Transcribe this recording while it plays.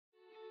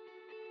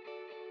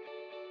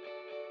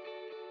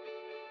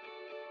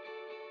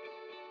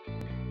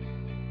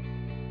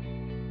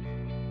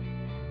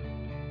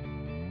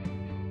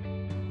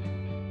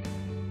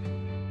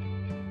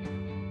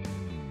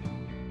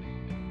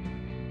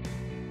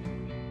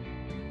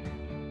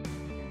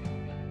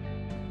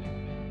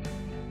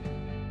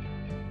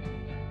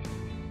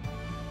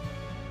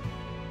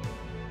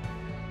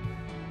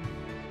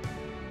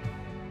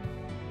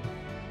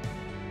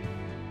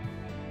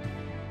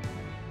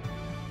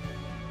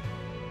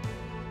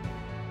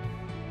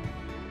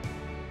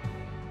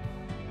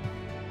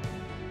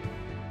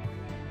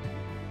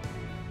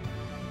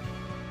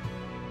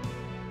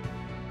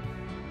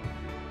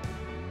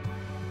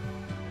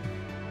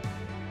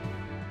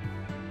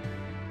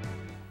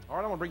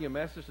I want to bring you a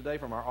message today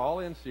from our All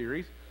In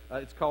series.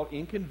 It's called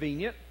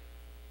Inconvenient.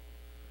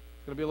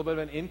 It's going to be a little bit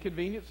of an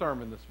inconvenient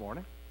sermon this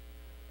morning,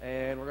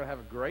 and we're going to have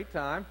a great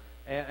time.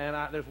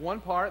 There's one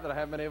part that I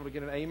haven't been able to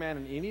get an amen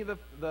in any of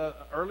the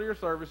earlier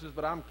services,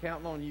 but I'm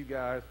counting on you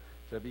guys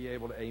to be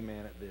able to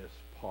amen at this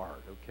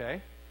part,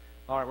 okay?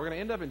 All right, we're going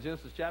to end up in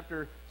Genesis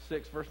chapter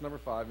 6, verse number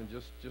 5 in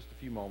just a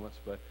few moments,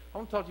 but I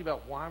want to talk to you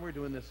about why we're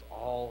doing this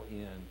all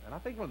in. And I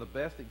think one of the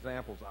best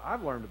examples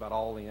I've learned about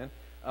all in,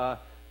 I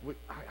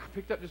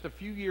picked up just a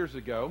few years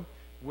ago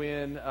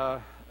when,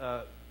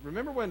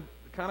 remember when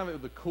kind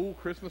of the cool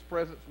Christmas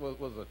presents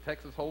was a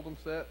Texas Hold'em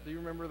set? Do you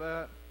remember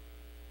that?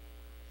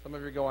 Some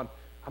of you are going,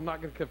 I'm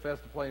not going to confess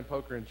to playing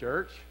poker in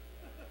church.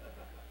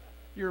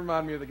 You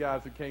remind me of the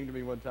guys who came to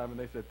me one time and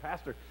they said,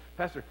 Pastor,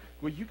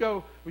 will you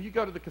go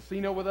to the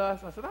casino with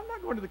us? I said, I'm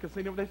not going to the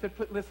casino. They said,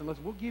 listen,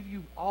 we'll give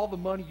you all the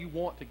money you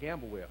want to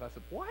gamble with. I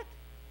said, what?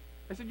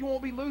 They said, you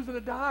won't be losing a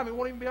dime. It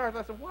won't even be ours.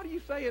 I said, what are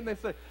you saying? They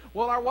said,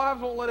 well, our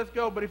wives won't let us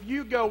go, but if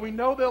you go, we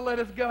know they'll let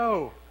us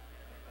go.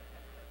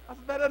 I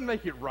said, that doesn't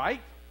make it right.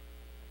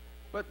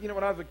 But,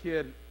 when I was a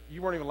kid,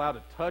 you weren't even allowed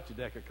to touch a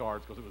deck of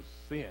cards because it was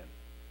sin.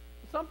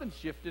 Something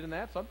shifted in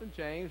that. Something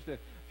changed. And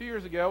a few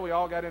years ago, we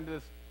all got into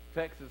this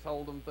Texas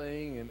Hold'em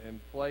thing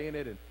and playing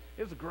it, and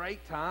it was a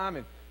great time.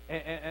 And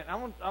I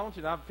want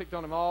you to, I've picked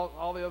on him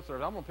all the other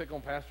services. I'm going to pick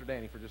on Pastor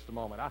Danny for just a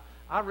moment.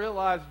 I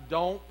realize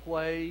don't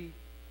play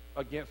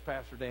against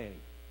Pastor Danny.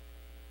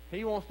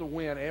 He wants to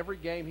win every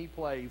game he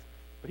plays,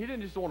 but he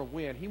didn't just want to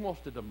win. He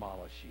wants to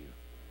demolish you.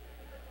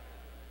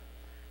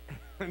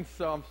 And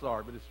so I'm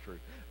sorry, but it's true.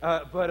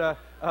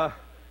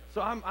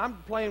 So I'm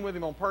playing with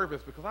him on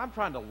purpose because I'm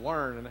trying to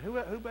learn, and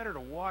who better to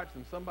watch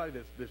than somebody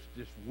that's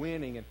just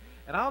winning. And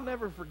I'll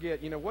never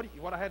forget,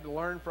 what I had to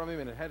learn from him,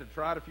 and I had to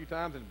try it a few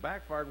times, and it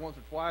backfired once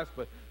or twice.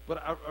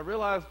 But I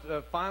realized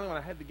finally when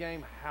I had the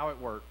game how it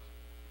works.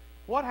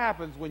 What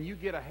happens when you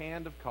get a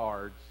hand of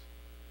cards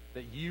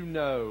that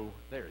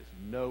there is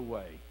no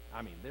way?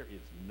 I mean, there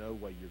is no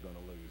way you're going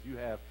to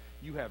lose.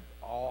 You have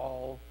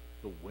all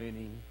the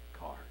winning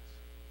cards,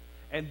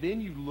 and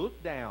then you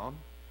look down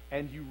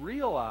and you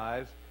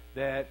realize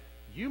that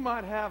you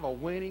might have a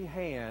winning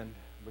hand,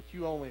 but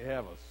you only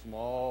have a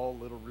small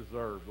little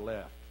reserve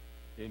left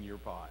in your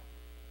pot.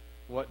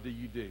 What do?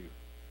 Well,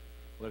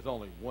 there's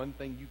only one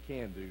thing you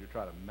can do to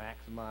try to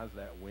maximize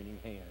that winning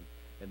hand,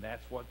 and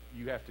that's what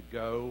you have to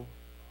go.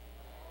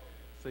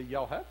 See,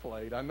 y'all have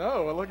played. I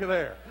know. Look at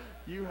there.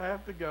 You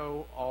have to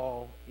go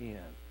all in.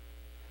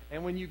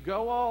 And when you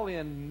go all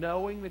in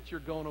knowing that you're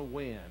going to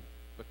win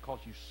because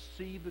you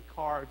see the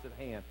cards at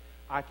hand,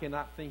 I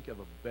cannot think of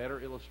a better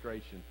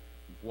illustration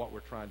of what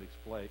we're trying to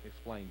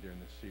explain during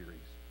this series.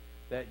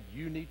 That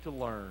you need to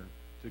learn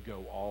to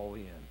go all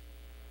in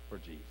for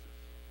Jesus.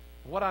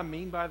 What I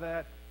mean by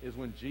that is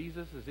when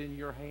Jesus is in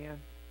your hand,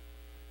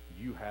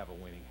 you have a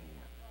winning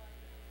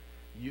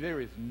hand.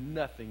 There is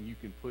nothing you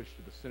can push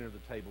to the center of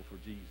the table for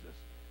Jesus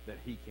that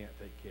he can't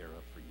take care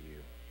of for you.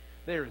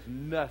 There is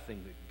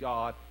nothing that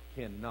God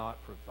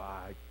cannot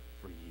provide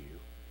for you.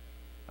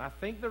 I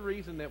think the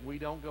reason that we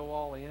don't go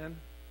all in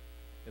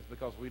is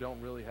because we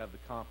don't really have the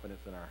confidence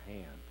in our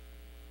hand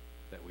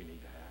that we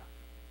need to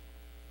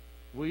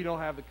have. We don't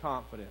have the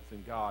confidence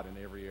in God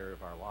in every area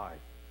of our life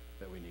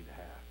that we need to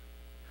have.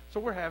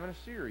 So we're having a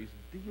series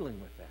dealing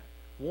with that,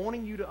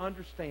 wanting you to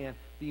understand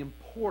the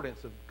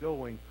importance of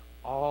going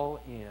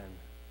all in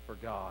for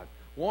God,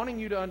 wanting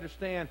you to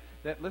understand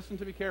that, listen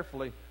to me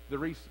carefully, the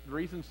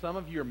reason some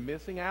of you are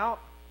missing out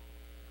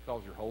is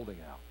because you're holding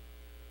out.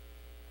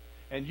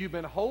 And you've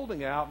been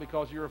holding out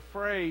because you're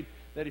afraid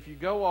that if you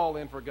go all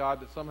in for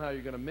God, that somehow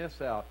you're going to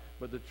miss out.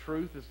 But the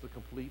truth is the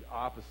complete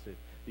opposite.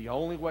 The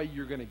only way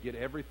you're going to get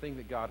everything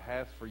that God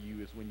has for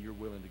you is when you're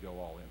willing to go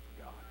all in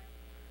for God.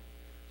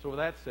 So with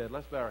that said,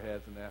 let's bow our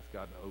heads and ask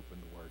God to open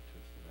the Word to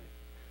us today.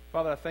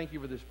 Father, I thank you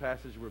for this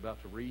passage we're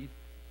about to read.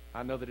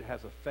 I know that it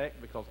has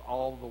effect because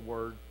all the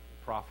Word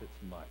profits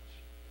much.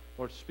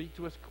 Lord, speak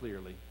to us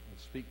clearly and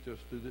speak to us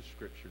through this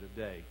Scripture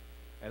today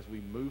as we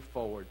move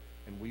forward,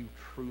 and we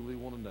truly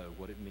want to know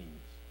what it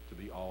means to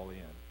be all in.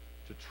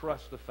 To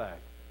trust the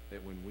fact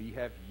that when we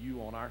have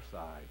you on our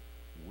side,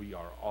 we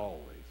are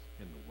always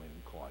in the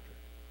winning quadrant.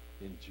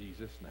 In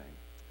Jesus'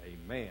 name,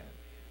 amen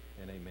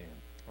and amen.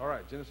 All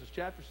right, Genesis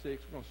chapter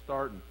 6, we're going to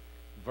start in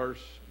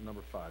verse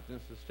number 5.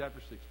 Genesis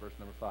chapter 6, verse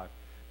number 5.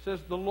 It says,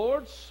 the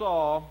Lord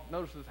saw,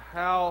 notice this,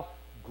 how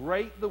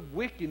great the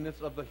wickedness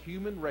of the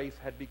human race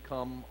had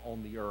become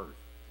on the earth,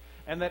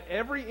 and that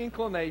every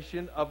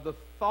inclination of the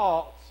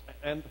thoughts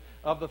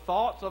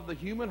of the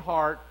human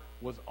heart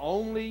was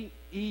only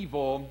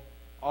evil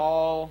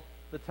all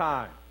the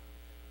time.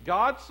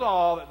 God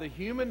saw that the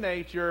human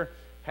nature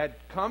had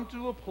come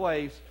to a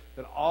place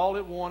that all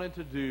it wanted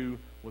to do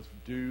was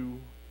do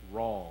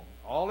wrong.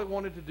 All it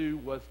wanted to do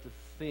was to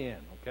sin,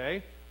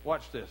 okay?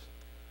 Watch this.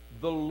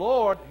 The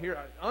Lord, here,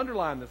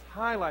 underline this,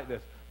 highlight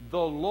this. The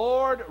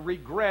Lord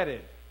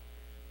regretted.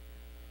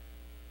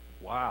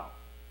 Wow.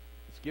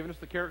 It's giving us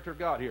the character of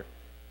God here.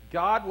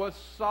 God was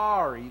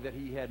sorry that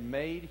he had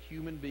made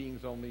human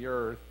beings on the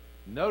earth.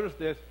 Notice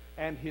this.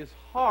 And his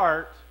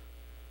heart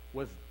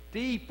was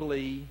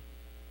deeply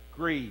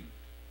grieved.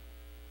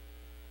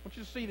 I want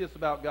you to see this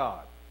about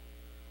God.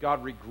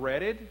 God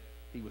regretted.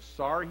 He was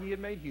sorry he had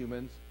made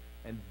humans.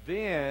 And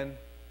then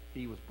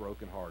he was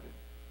brokenhearted.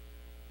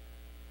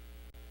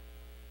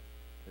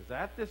 Is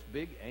that this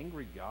big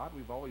angry God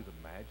we've always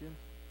imagined?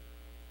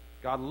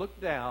 God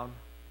looked down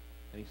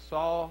and he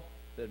saw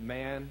that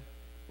man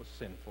was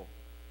sinful,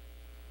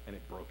 and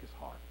it broke his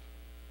heart.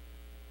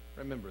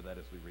 Remember that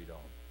as we read on.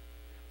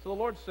 So the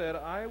Lord said,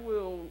 I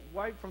will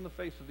wipe from the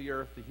face of the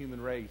earth the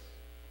human race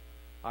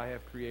I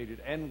have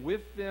created, and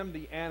with them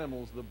the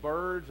animals, the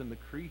birds, and the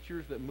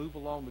creatures that move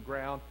along the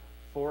ground,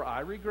 for I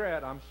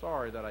regret, I'm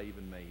sorry that I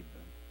even made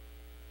them.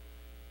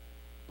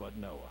 But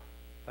Noah.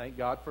 Thank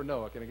God for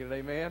Noah. Can I get an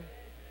amen?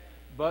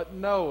 But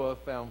Noah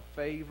found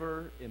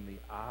favor in the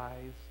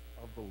eyes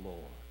of the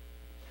Lord.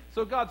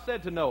 So God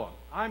said to Noah,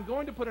 I'm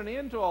going to put an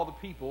end to all the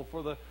people,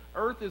 for the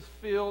earth is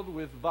filled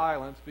with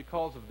violence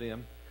because of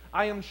them.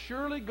 I am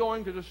surely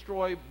going to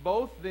destroy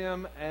both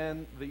them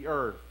and the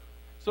earth.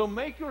 So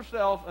make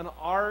yourself an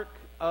ark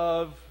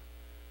of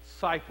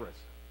cypress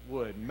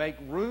wood. Make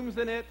rooms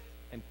in it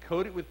and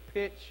coat it with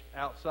pitch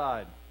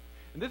outside.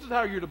 And this is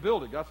how you're to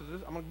build it. God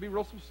says, I'm going to be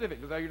real specific.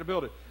 This is how you're to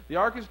build it. The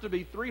ark is to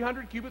be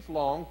 300 cubits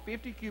long,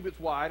 50 cubits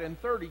wide,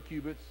 and 30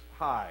 cubits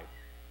high.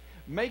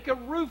 Make a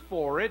roof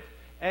for it,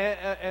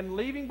 and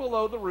leaving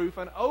below the roof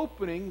an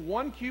opening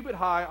 1 cubit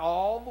high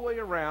all the way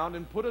around,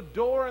 and put a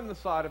door in the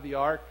side of the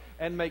ark,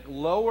 and make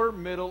lower,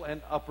 middle,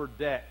 and upper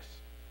decks.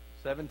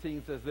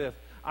 17 says this,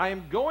 I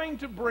am going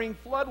to bring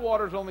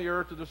floodwaters on the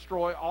earth to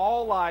destroy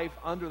all life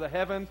under the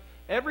heavens,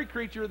 every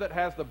creature that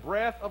has the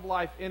breath of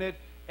life in it.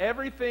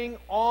 Everything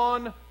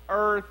on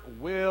earth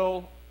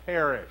will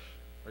perish.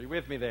 Are you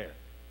with me there?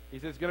 He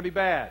says it's going to be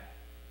bad.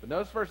 But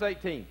notice verse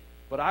 18.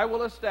 But I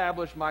will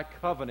establish my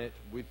covenant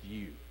with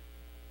you.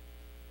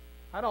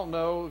 I don't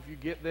know if you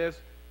get this,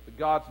 but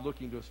God's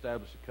looking to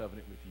establish a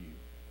covenant with you.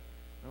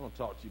 I want to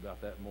talk to you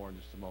about that more in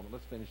just a moment.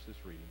 Let's finish this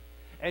reading.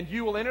 And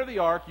you will enter the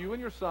ark, you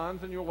and your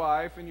sons and your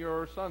wife and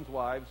your sons'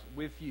 wives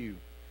with you.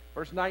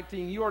 Verse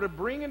 19, you are to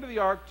bring into the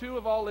ark 2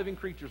 of all living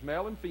creatures,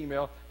 male and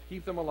female, to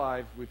keep them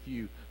alive with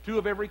you. 2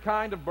 of every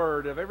kind of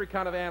bird, of every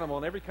kind of animal,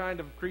 and every kind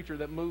of creature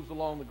that moves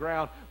along the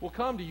ground will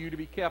come to you to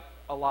be kept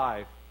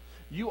alive.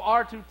 You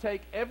are to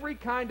take every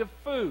kind of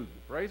food.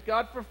 Praise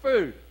God for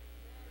food.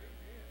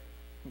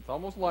 It's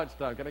almost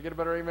lunchtime. Can I get a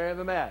better amen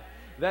than that?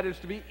 That is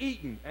to be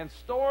eaten and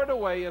stored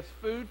away as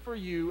food for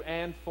you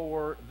and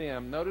for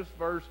them. Notice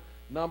verse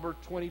number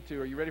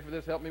 22. Are you ready for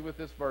this? Help me with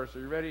this verse. Are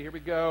you ready? Here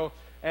we go.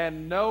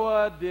 And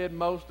Noah did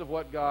most of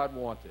what God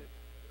wanted.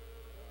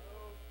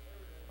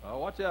 Oh,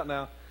 watch out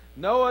now.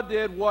 Noah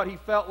did what he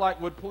felt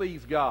like would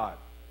please God.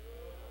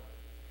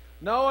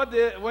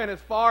 Noah went as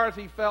far as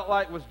he felt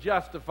like was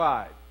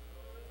justified.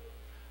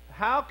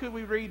 How could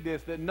we read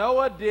this? That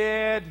Noah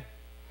did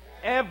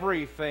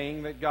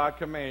everything that God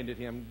commanded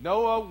him.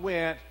 Noah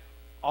went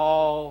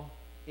all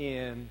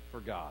in for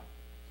God.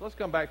 So let's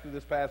come back through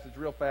this passage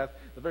real fast.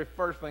 The very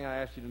first thing I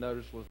asked you to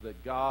notice was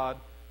that God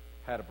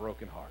had a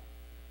broken heart.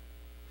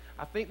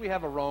 I think we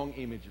have a wrong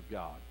image of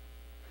God.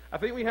 I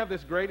think we have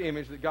this great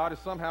image that God is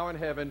somehow in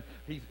heaven,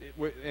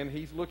 and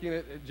he's looking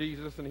at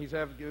Jesus, and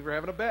we're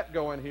having a bet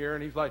going here,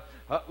 and he's like,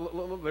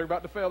 they're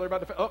about to fail, they're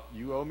about to fail. Oh,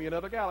 you owe me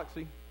another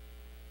galaxy.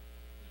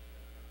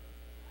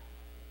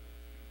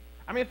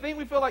 I mean, I think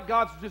we feel like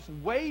God's just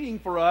waiting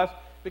for us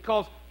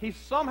because he's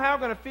somehow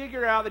going to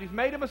figure out that he's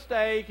made a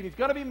mistake, and he's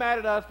going to be mad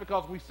at us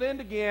because we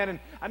sinned again. And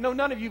I know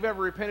none of you have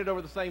ever repented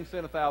over the same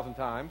sin 1,000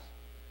 times.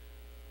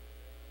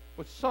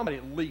 But somebody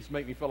at least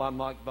make me feel I'm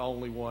not the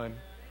only one.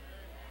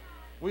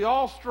 We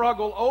all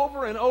struggle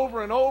over and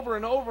over and over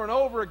and over and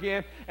over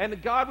again.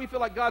 And God, we feel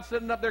like God's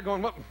sitting up there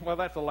going, well,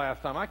 that's the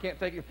last time. I can't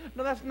take it.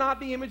 No, that's not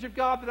the image of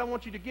God that I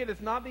want you to get.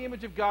 It's not the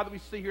image of God that we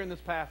see here in this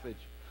passage.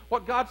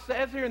 What God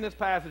says here in this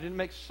passage, and it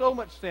makes so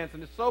much sense,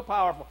 and it's so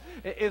powerful,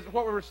 is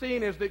what we're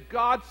seeing is that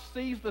God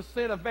sees the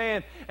sin of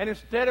man, and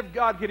instead of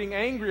God getting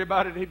angry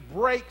about it, it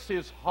breaks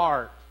his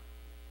heart.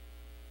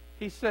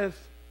 He says,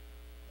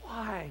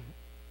 why?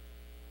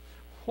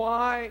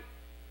 Why?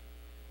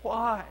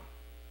 Why?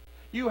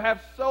 You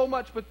have so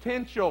much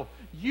potential.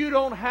 You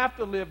don't have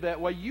to live that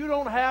way. You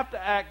don't have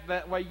to act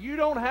that way. You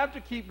don't have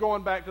to keep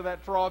going back to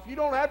that trough. You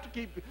don't have to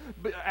keep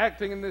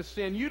acting in this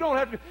sin. You don't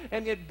have to.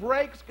 And it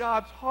breaks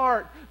God's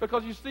heart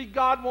because, you see,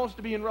 God wants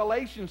to be in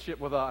relationship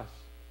with us.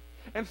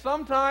 And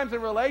sometimes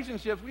in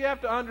relationships, we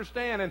have to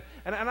understand,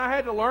 and I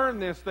had to learn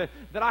this, that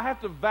I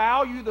have to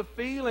value the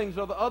feelings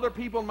of the other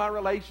people in my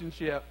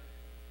relationship.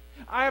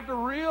 I have to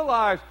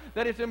realize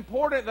that it's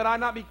important that I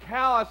not be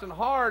callous and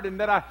hard, and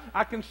that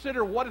I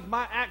consider what is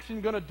my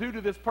action going to do to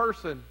this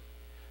person.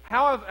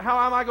 How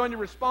am I going to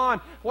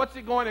respond? What's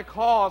it going to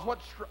cause?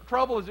 What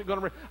trouble is it going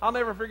to bring? I'll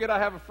never forget, I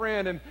have a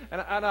friend, and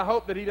I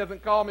hope that he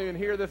doesn't call me and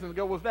hear this and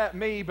go, was that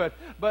me? But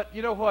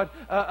you know what?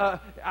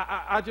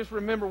 I just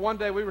remember one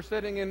day we were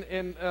sitting in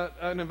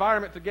an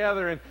environment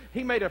together, and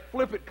he made a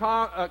flippant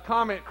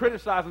comment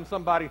criticizing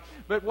somebody.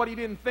 But what he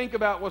didn't think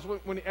about was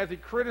as he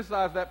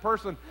criticized that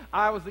person,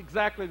 I was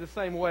exactly the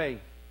same way.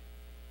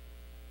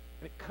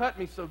 And it cut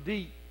me so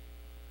deep.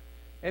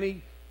 And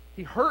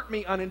he hurt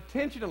me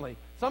unintentionally.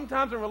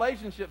 Sometimes in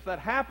relationships that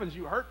happens.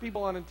 You hurt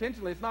people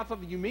unintentionally. It's not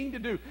something you mean to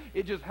do.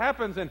 It just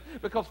happens. And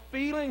because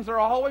feelings are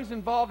always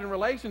involved in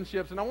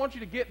relationships. And I want you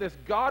to get this.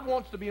 God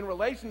wants to be in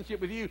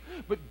relationship with you,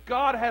 but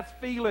God has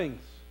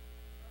feelings.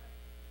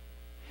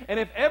 And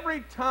if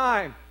every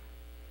time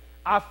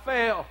I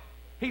fail,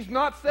 He's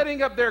not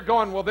sitting up there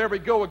going, well, there we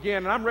go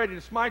again, and I'm ready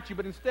to smite you.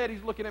 But instead,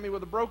 He's looking at me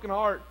with a broken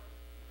heart.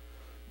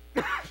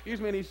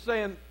 Excuse me, and He's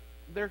saying,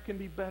 there can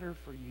be better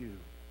for you.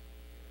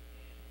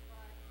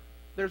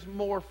 There's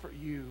more for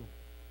you.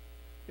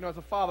 You know, as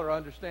a father, I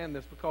understand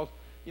this because,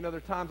 you know, there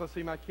are times I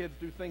see my kids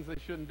do things they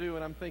shouldn't do,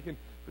 and I'm thinking,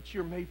 but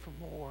you're made for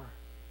more.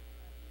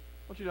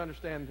 I want you to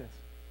understand this.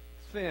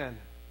 Sin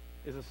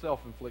is a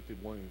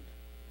self-inflicted wound.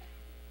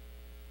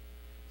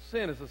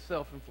 Sin is a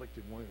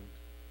self-inflicted wound.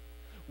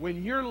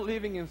 When you're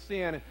living in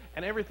sin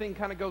and everything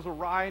kind of goes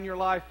awry in your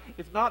life,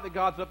 it's not that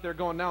God's up there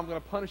going, now I'm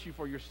going to punish you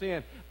for your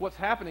sin. What's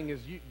happening is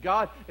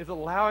God is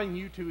allowing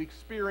you to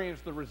experience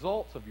the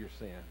results of your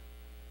sin.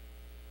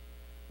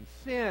 And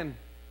sin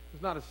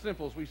is not as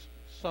simple as we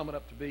sum it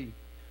up to be.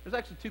 There's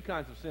actually two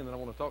kinds of sin that I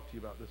want to talk to you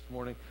about this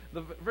morning.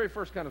 The very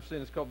first kind of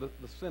sin is called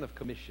the sin of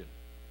commission.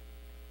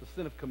 The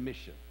sin of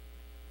commission.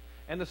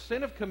 And the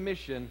sin of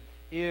commission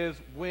is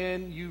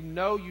when you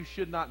know you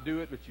should not do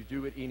it, but you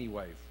do it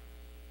anyways.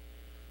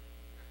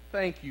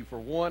 Thank you for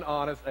one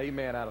honest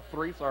amen out of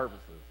 3 services.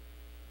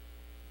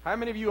 How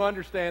many of you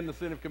understand the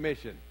sin of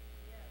commission?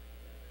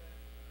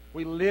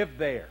 We live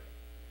there.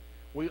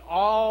 We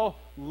all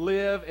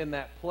live in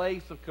that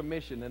place of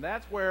commission. And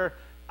that's where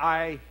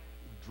I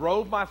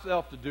drove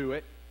myself to do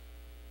it.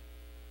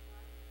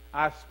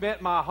 I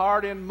spent my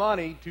hard-earned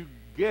money to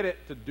get it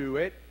to do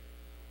it.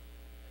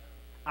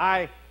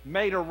 I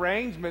made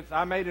arrangements.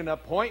 I made an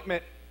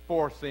appointment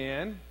for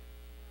sin.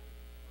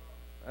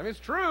 I mean, it's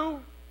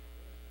true.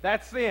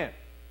 That's sin.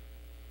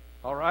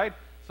 All right?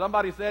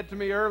 Somebody said to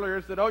me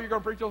earlier, said, oh, you're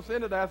going to preach on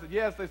sin today? I said,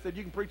 yes. They said,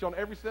 you can preach on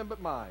every sin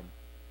but mine.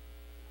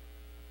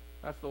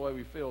 That's the way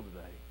we feel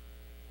today.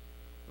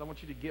 But I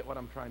want you to get what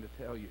I'm trying to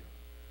tell you.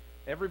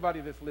 Everybody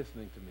that's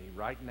listening to me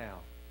right now,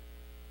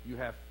 you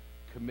have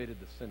committed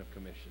the sin of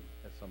commission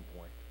at some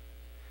point.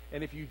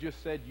 And if you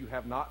just said you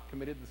have not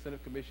committed the sin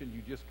of commission,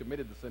 you just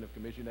committed the sin of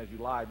commission as you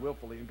lied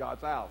willfully in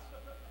God's house.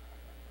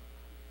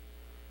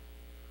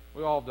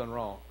 We all have done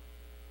wrong.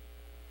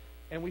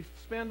 And we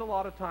spend a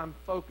lot of time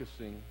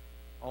focusing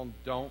on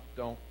don't.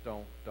 But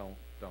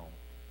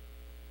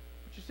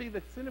you see,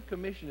 the sin of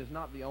commission is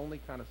not the only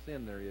kind of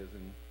sin there is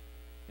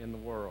in the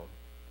world.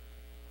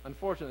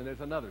 Unfortunately,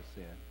 there's another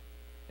sin,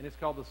 and it's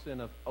called the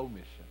sin of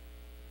omission.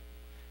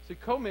 See,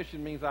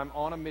 commission means I'm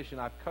on a mission.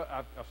 I've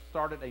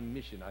started a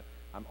mission.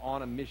 I'm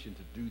on a mission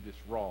to do this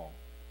wrong.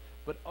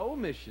 But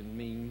omission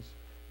means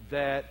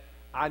that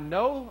I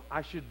know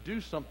I should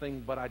do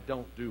something, but I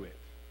don't do it.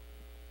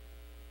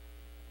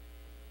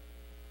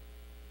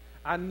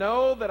 I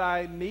know that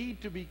I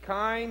need to be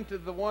kind to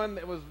the one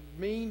that was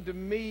mean to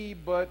me,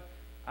 but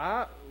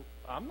I'm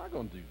not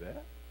going to do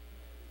that.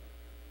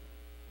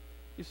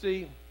 You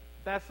see,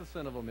 that's the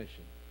sin of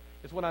omission.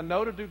 It's when I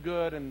know to do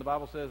good and the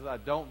Bible says I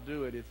don't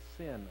do it, it's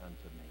sin unto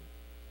me.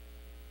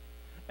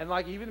 And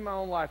like even in my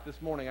own life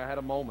this morning, I had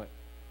a moment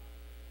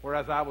where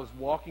as I was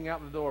walking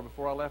out the door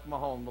before I left my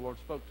home, the Lord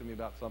spoke to me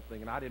about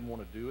something, and I didn't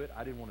want to do it.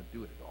 I didn't want to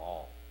do it at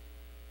all.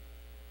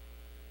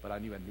 But I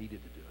knew I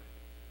needed to do it.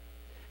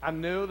 I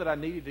knew that I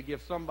needed to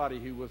give somebody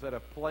who was at a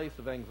place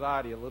of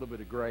anxiety a little bit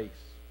of grace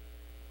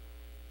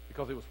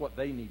because it was what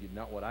they needed,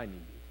 not what I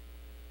needed.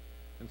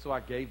 And so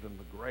I gave them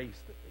the grace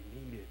that they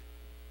needed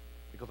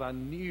because I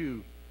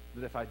knew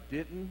that if I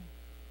didn't,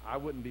 I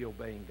wouldn't be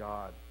obeying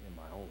God in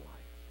my own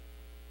life.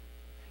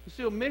 You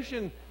see,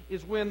 omission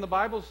is when the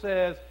Bible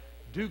says,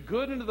 do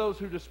good unto those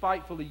who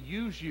despitefully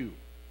use you.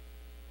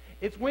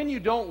 It's when you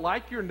don't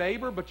like your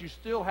neighbor, but you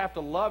still have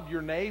to love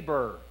your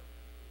neighbor.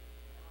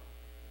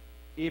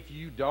 If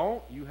you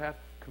don't, you have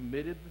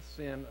committed the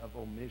sin of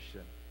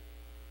omission.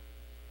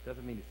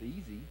 Doesn't mean it's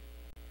easy,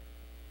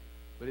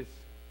 but it's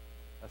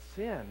a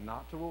sin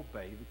not to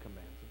obey the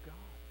commands of God.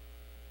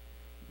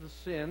 The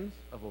sins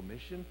of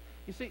omission.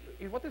 You see,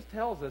 what this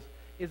tells us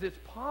is it's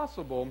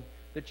possible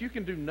that you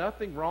can do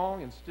nothing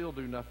wrong and still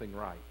do nothing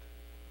right.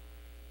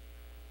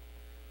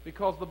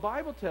 Because the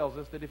Bible tells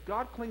us that if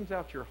God cleans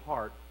out your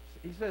heart,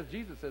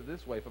 Jesus says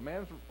this way, if a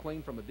man's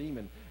clean from a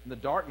demon and the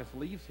darkness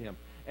leaves him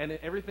and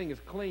everything is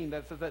clean,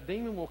 that says that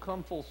demon will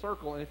come full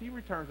circle, and if he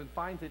returns and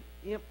finds it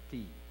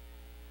empty,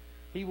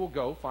 he will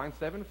go find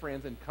 7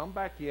 friends and come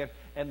back in,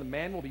 and the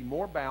man will be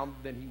more bound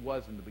than he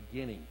was in the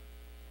beginning.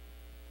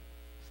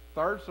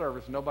 Third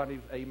service,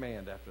 nobody's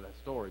amened after that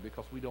story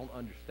because we don't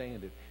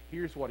understand it.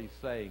 Here's what he's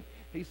saying.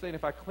 He's saying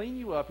if I clean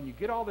you up and you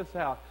get all this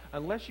out,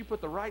 unless you put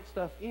the right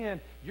stuff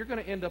in, you're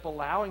going to end up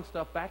allowing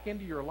stuff back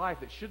into your life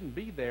that shouldn't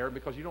be there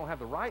because you don't have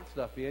the right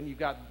stuff in. You're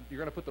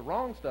going to put the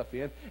wrong stuff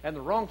in, and the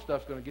wrong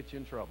stuff's going to get you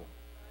in trouble.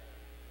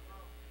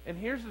 And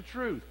here's the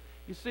truth.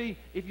 You see,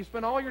 if you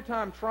spend all your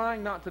time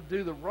trying not to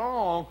do the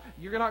wrong,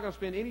 you're not going to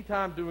spend any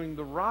time doing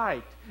the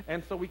right.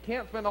 And so we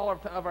can't spend all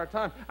of our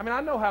time. I mean,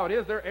 I know how it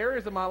is. There are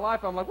areas of my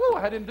life I'm like, whoa,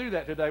 I didn't do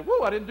that today.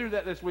 Whoa, I didn't do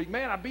that this week.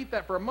 Man, I beat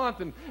that for a month,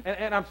 and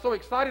I'm so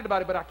excited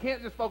about it. But I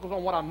can't just focus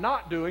on what I'm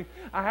not doing.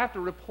 I have to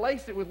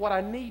replace it with what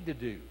I need to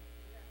do.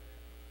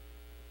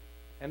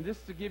 And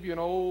just to give you an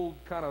old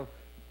kind of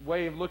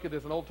way of looking at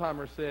this, an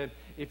old-timer said,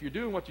 if you're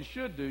doing what you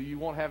should do, you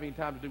won't have any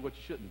time to do what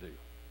you shouldn't do.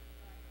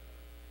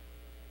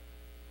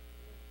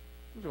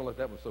 I'm just going to let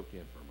that one soak in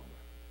for a moment.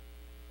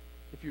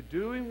 If you're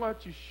doing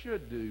what you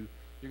should do,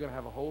 you're going to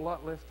have a whole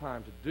lot less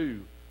time to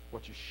do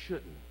what you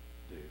shouldn't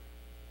do.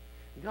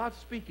 And God's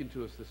speaking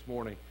to us this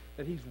morning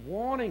that He's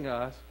wanting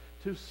us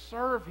to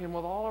serve Him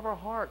with all of our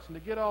hearts and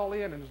to get all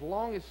in. And as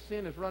long as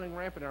sin is running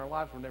rampant in our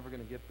lives, we're never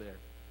going to get there.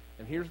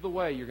 And here's the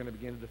way you're going to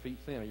begin to defeat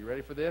sin. Are you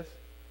ready for this?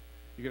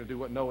 You're going to do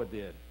what Noah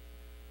did.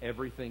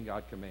 Everything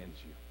God commands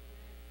you.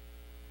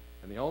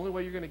 And the only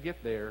way you're going to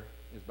get there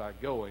is by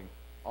going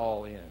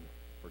all in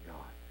for God.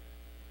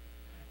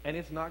 And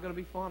it's not going to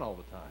be fun all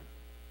the time.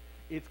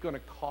 It's going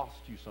to cost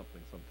you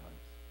something sometimes.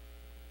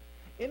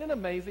 Isn't it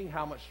amazing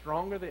how much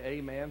stronger the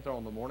amens are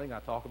on the morning I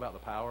talk about the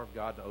power of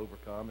God to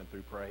overcome and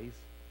through praise?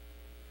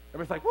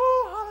 Everybody's like,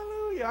 whoa,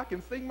 hallelujah, I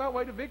can sing my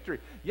way to victory.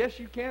 Yes,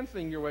 you can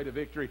sing your way to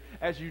victory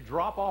as you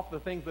drop off the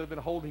things that have been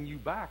holding you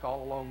back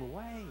all along the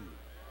way.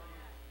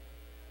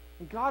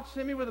 And God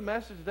sent me with a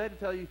message today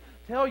to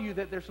tell you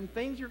that there's some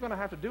things you're going to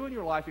have to do in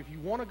your life if you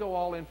want to go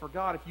all in for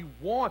God, if you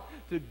want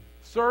to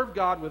serve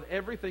God with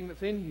everything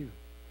that's in you.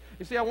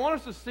 You see, I want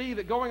us to see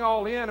that going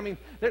all in, I mean,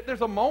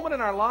 there's a moment in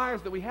our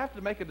lives that we have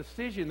to make a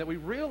decision, that we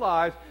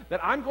realize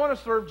that I'm going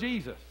to serve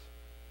Jesus.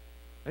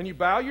 And you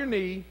bow your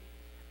knee,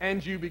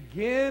 and you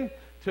begin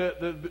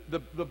to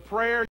the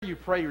prayer, you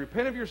pray, you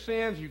repent of your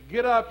sins, you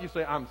get up, you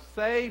say, I'm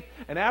saved,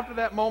 and after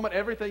that moment,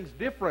 everything's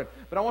different.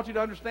 But I want you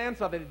to understand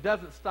something, it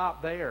doesn't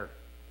stop there.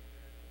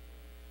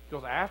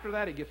 Because after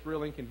that, it gets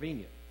real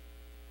inconvenient.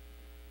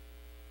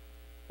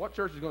 What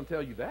church is going to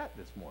tell you that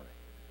this morning?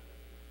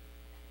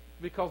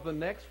 Because the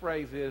next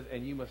phrase is,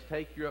 and you must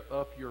take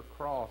up your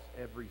cross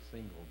every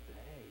single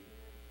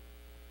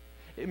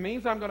day. It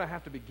means I'm going to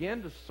have to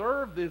begin to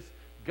serve this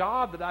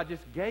God that I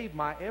just gave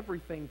my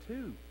everything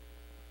to.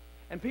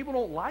 And people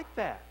don't like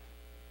that.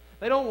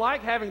 They don't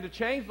like having to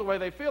change the way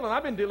they feel. And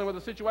I've been dealing with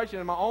a situation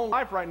in my own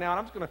life right now, and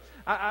I'm just going to,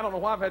 I don't know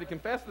why I've had to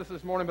confess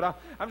this morning, but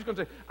I'm just going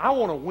to say, I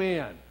want to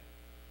win.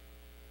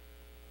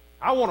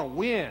 I want to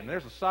win.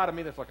 There's a side of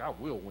me that's like, I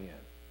will win.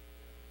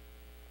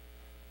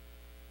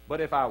 But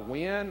if I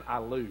win, I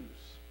lose.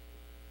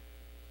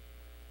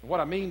 And what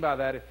I mean by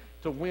that is,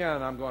 to win,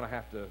 I'm going to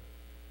have to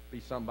be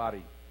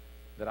somebody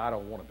that I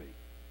don't want to be.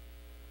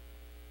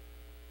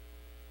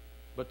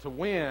 But to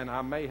win,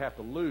 I may have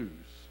to lose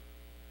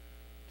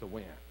to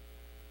win.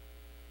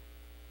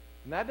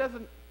 And that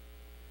doesn't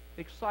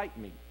excite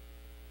me,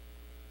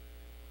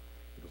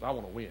 because I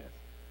want to win.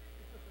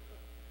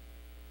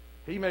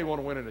 He may want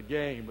to win in a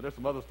game, but there's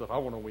some other stuff I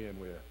want to win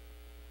with.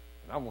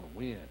 And I want to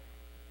win.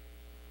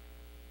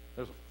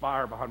 There's a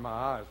fire behind my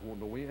eyes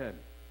wanting to win.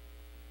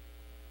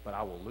 But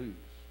I will lose.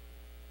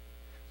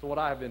 So what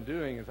I have been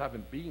doing is I've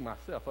been beating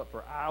myself up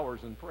for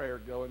hours in prayer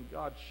going,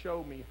 God,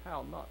 show me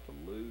how not to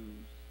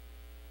lose.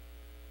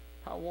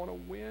 I want to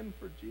win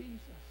for Jesus.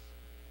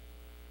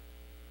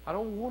 I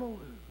don't want to lose.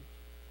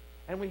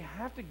 And we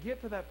have to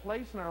get to that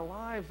place in our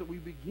lives that we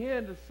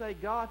begin to say,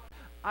 God,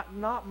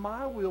 not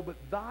my will, but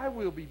thy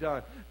will be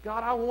done.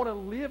 God, I want to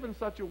live in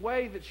such a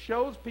way that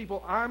shows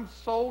people I'm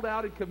sold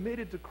out and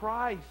committed to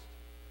Christ.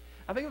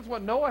 I think that's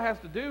what Noah has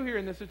to do here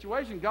in this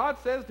situation. God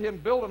says to him,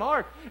 build an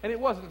ark, and it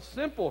wasn't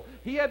simple.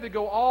 He had to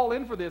go all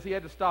in for this. He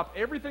had to stop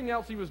everything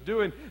else he was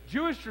doing.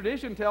 Jewish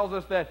tradition tells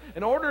us that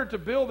in order to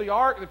build the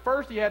ark, at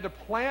first he had to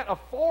plant a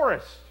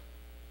forest.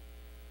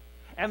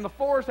 And the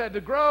forest had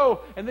to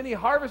grow, and then he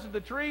harvested the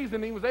trees,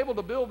 and he was able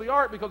to build the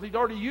ark because he'd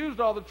already used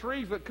all the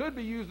trees that could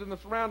be used in the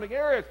surrounding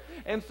areas.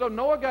 And so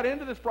Noah got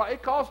into this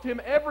project. It cost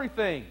him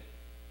everything.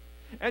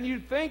 And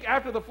you'd think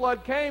after the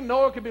flood came,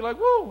 Noah could be like,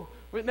 woo,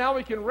 now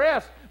we can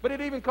rest. But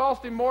it even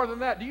cost him more than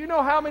that. Do you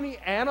know how many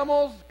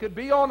animals could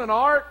be on an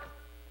ark?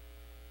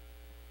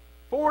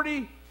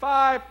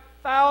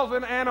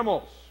 45,000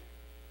 animals.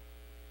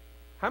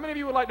 How many of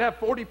you would like to have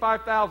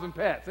 45,000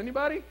 pets?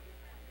 Anybody?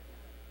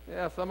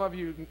 Yeah, some of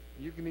you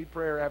can need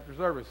prayer after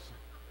service.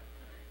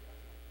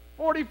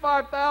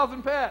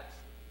 45,000 pets.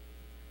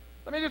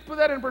 Let me just put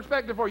that in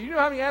perspective for you. You know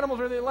how many animals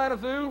are in the Atlanta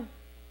Zoo?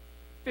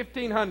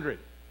 1,500.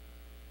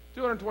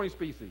 220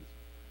 species.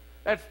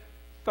 That's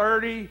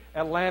 30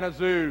 Atlanta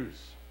zoos.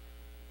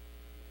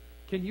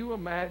 Can you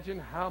imagine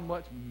how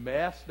much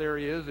mess there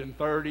is in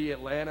 30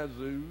 Atlanta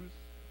zoos?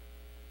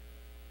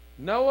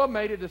 Noah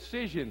made a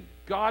decision.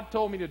 God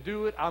told me to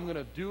do it. I'm going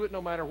to do it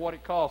no matter what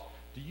it costs.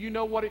 Do you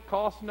know what it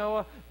cost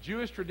Noah?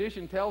 Jewish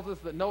tradition tells us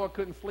that Noah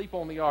couldn't sleep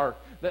on the ark,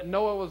 that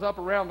Noah was up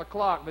around the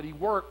clock, that he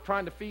worked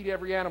trying to feed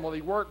every animal, that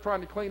he worked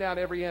trying to clean out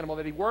every animal,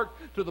 that he worked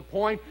to the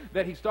point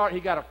that he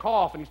got a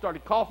cough and he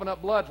started coughing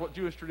up blood. What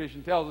Jewish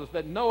tradition tells us,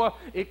 that Noah,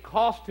 it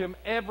cost him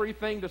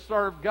everything to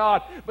serve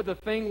God. But the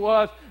thing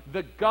was,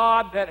 the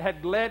God that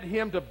had led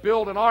him to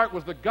build an ark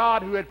was the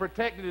God who had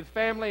protected his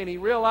family, and he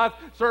realized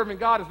serving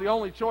God is the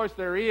only choice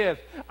there is.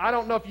 I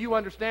don't know if you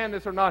understand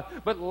this or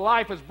not, but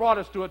life has brought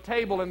us to a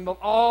table, and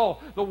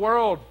all the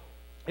world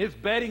is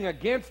betting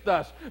against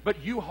us,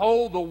 but you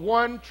hold the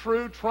one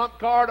true trump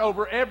card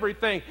over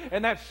everything,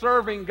 and that's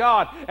serving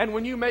God. And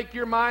when you make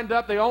your mind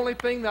up, the only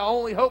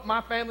hope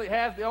my family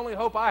has, the only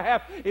hope I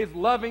have is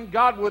loving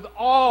God with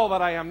all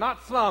that I am,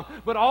 not some,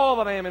 but all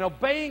that I am, and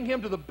obeying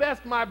Him to the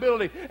best of my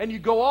ability, and you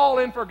go all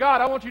in for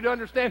God. I want you to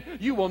understand,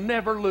 you will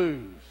never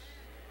lose.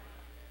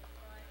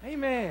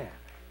 Amen.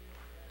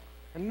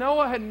 And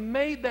Noah had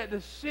made that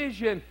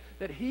decision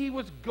that he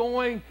was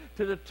going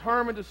to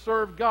determine to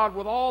serve God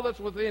with all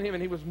that's within him,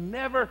 and he was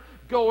never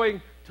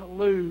going to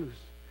lose.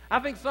 I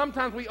think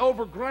sometimes we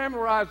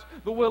over-glamorize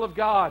the will of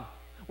God.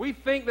 We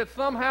think that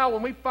somehow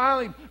when we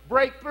finally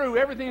break through,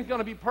 everything's going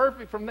to be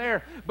perfect from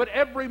there. But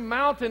every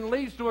mountain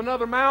leads to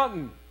another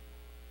mountain.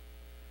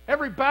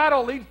 Every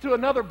battle leads to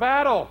another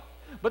battle.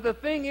 But the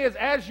thing is,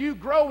 as you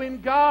grow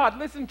in God,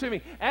 listen to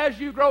me, as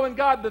you grow in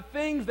God, the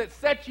things that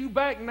set you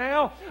back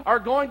now are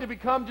going to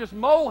become just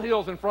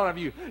molehills in front of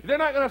you. They're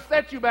not going to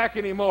set you back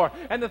anymore.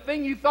 And the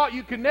thing you thought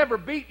you could never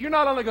beat, you're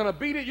not only going to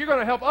beat it, you're going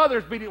to help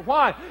others beat it.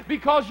 Why?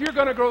 Because you're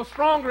going to grow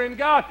stronger in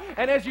God.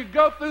 And as you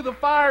go through the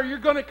fire, you're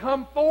going to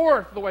come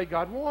forth the way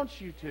God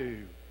wants you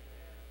to.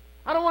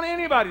 I don't want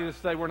anybody to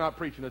say we're not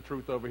preaching the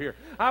truth over here.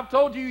 I've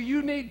told you,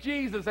 you need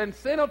Jesus, and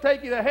sin will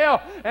take you to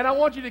hell. And I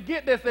want you to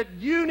get this, that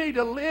you need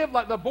to live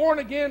like the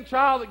born-again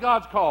child that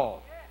God's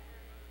called.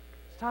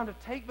 It's time to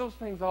take those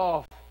things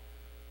off,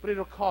 but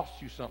it'll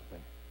cost you something.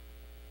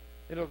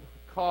 It'll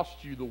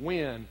cost you the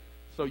win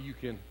so you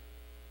can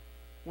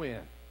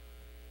win.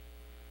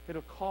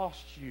 It'll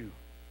cost you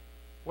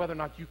whether or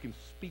not you can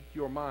speak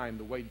your mind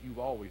the way you've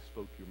always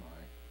spoke your mind.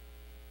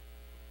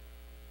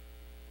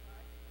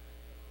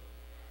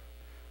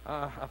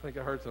 I think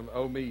I heard some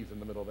oh-me's in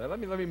the middle of that. Let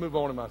me move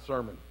on in my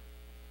sermon.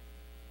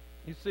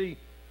 You see,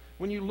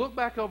 when you look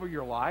back over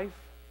your life,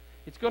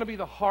 it's going to be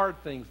the hard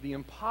things, the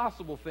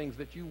impossible things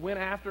that you went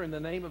after in the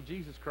name of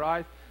Jesus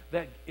Christ,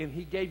 and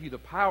He gave you the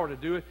power to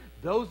do it.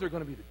 Those are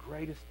going to be the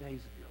greatest days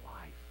of your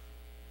life.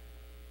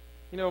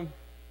 You know,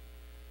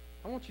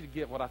 I want you to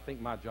get what I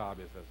think my job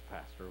is as a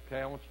pastor,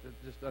 okay? I want you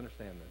to just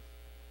understand this.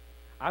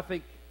 I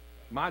think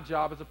my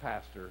job as a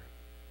pastor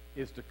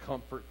is to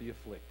comfort the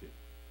afflicted.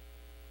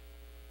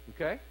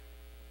 Okay?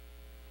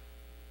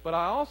 But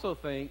I also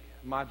think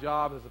my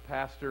job as a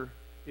pastor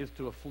is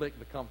to afflict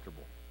the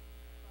comfortable.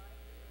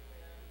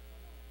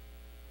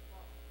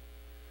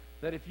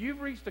 That if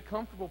you've reached a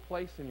comfortable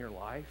place in your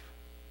life,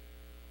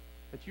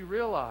 that you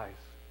realize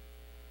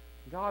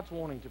God's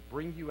wanting to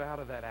bring you out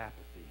of that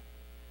apathy.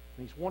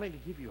 And He's wanting to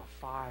give you a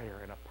fire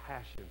and a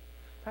passion.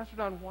 Pastor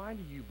Don, why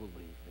do you believe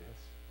this?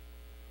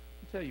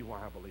 I'll tell you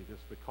why I believe this.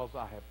 Because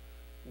I have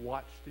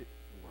watched it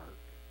work.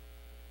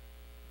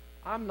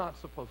 I'm not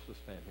supposed to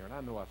stand here, and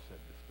I know I've said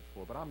this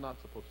before, but I'm not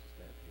supposed to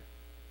stand here.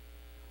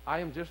 I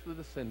am just the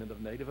descendant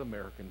of Native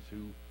Americans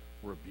who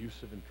were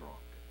abusive and drunk.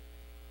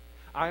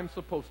 I am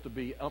supposed to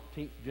be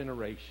umpteenth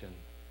generation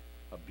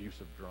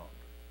abusive drunk.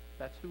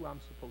 That's who I'm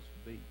supposed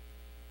to be.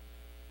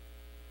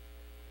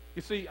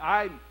 You see,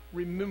 I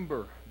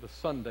remember the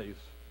Sundays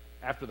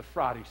after the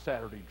Friday,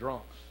 Saturday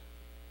drunks.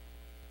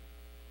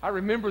 I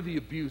remember the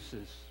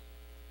abuses,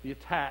 the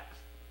attacks,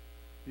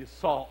 the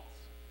assaults.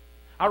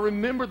 I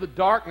remember the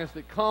darkness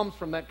that comes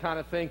from that kind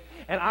of thing.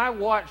 And I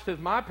watched as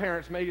my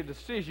parents made a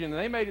decision, and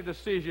they made a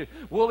decision,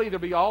 we'll either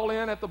be all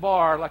in at the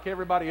bar like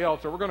everybody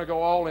else, or we're going to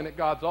go all in at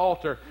God's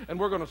altar, and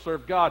we're going to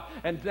serve God.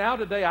 And now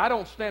today, I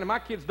don't stand, and my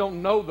kids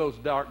don't know those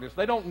darkness.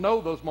 They don't know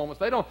those moments.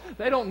 They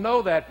don't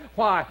know that.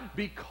 Why?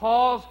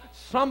 Because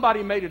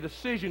somebody made a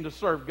decision to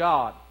serve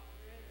God.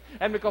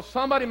 And because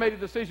somebody made a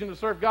decision to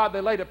serve God, they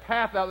laid a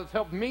path out that's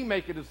helped me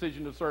make a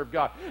decision to serve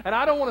God. And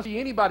I don't want to see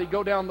anybody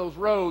go down those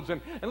roads.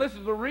 And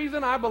listen, the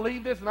reason I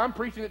believe this, and I'm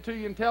preaching it to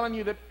you and telling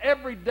you that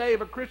every day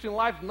of a Christian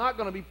life is not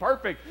going to be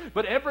perfect,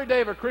 but every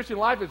day of a Christian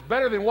life is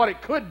better than what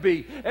it could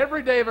be.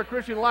 Every day of a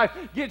Christian life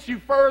gets you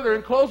further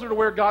and closer to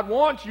where God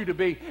wants you to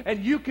be.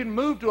 And you can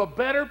move to a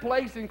better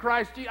place in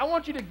Christ Jesus. I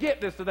want you to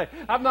get this today.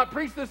 I've not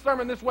preached this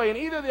sermon this way in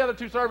either of the other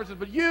two services,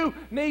 but you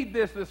need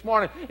this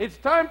morning. It's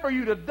time for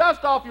you to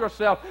dust off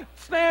yourself.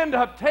 Stand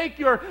up, take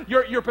your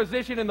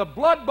position in the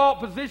blood-bought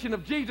position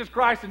of Jesus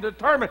Christ and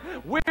determine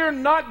we're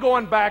not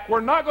going back,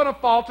 we're not going to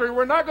falter,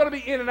 we're not going to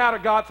be in and out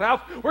of God's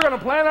house, we're going to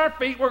plant our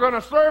feet, we're going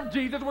to serve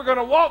Jesus, we're going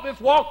to walk this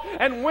walk,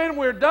 and when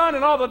we're done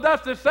and all the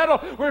dust is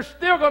settled, we're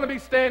still going to be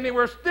standing,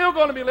 we're still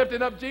going to be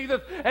lifting up Jesus,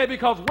 and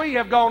because we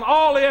have gone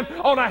all in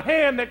on a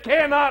hand that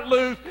cannot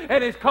lose,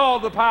 and it's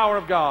called the power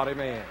of God.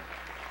 Amen.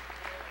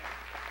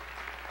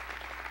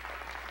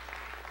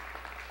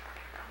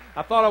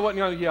 I thought I wasn't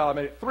going to yell. I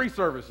made it 3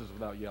 services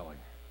without yelling.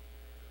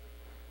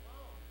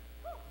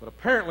 But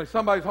apparently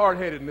somebody's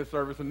hard-headed in this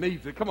service and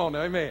needs it. Come on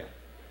now, amen.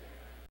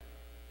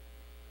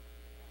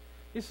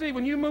 You see,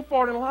 when you move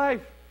forward in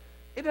life,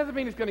 it doesn't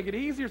mean it's going to get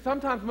easier.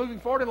 Sometimes moving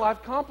forward in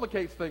life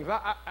complicates things.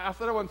 I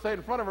said I wouldn't say it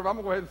in front of her, but I'm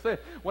going to go ahead and say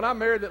it. When I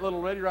married that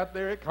little lady right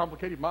there, it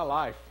complicated my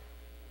life.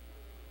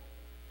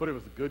 But it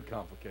was a good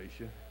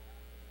complication.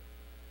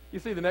 You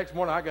see, the next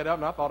morning I got up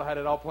and I thought I had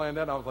it all planned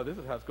out, and I was like, this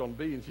is how it's going to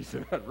be. And she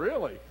said,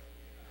 really?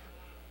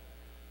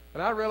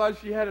 And I realized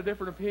she had a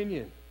different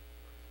opinion.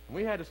 And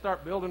we had to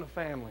start building a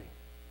family.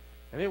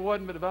 And it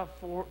wasn't but about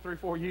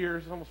 4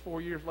 years, almost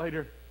 4 years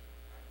later,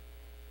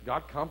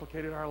 God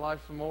complicated our life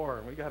some more.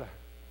 And we got a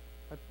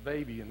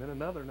baby, and then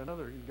another, and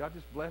another. And God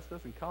just blessed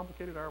us and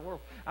complicated our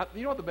world.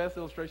 You know what the best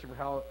illustration for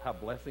how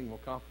blessing will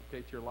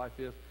complicate your life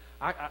is?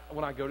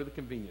 When I go to the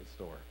convenience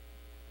store.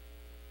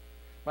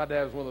 My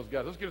dad was one of those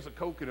guys, let's get us a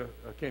Coke and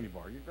a candy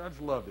bar. I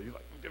just loved it. He's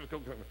like, give us a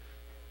Coke.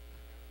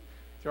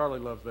 Charlie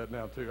loves that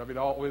now, too. I mean,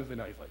 all Wednesday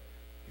night,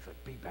 he's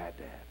like, be bad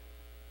dad.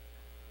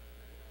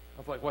 I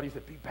was like, what? He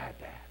said, be bad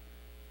dad.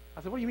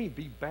 I said, what do you mean,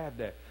 be bad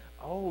dad?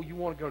 Oh, you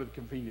want to go to the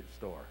convenience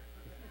store.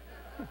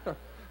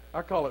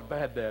 I call it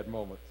bad dad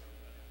moments.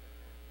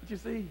 But you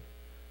see,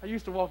 I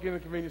used to walk in the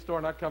convenience store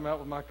and I'd come out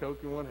with my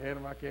Coke in one hand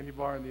and my candy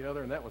bar in the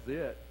other, and that was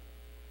it.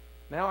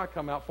 Now I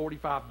come out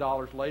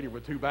 $45 later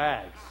with 2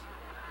 bags,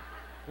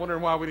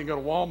 wondering why we didn't go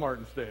to Walmart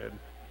instead.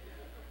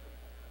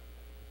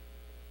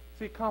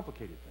 See, it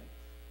complicated things.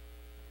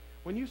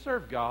 When you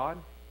serve God,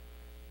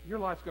 your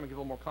life's going to get a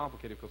little more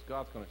complicated because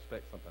God's going to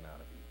expect something out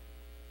of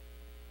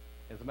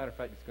you. As a matter of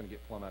fact, it's going to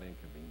get plumb out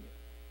inconvenient.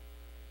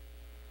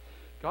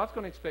 God's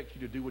going to expect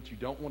you to do what you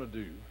don't want to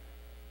do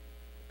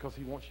because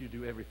he wants you to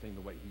do everything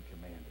the way he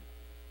commanded.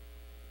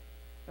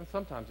 And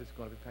sometimes it's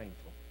going to be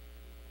painful.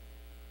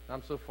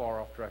 I'm so far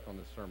off track on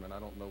this sermon, I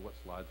don't know what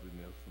slides we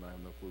missed, and I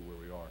have no clue where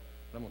we are.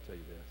 But I'm going to tell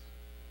you this.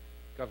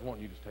 God's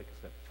wanting you to take a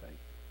step of faith.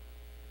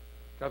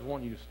 God's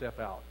wanting you to step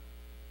out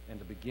and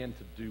to begin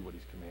to do what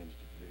he's commanded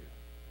you to do.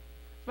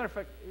 As a matter of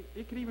fact,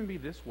 it could even be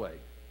this way.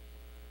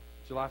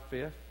 July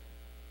 5th,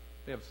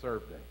 we have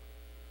Serve Day.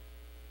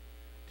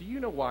 Do you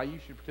know why you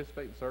should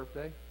participate in Serve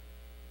Day?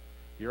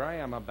 Here I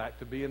am. I'm back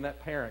to being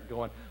that parent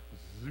going,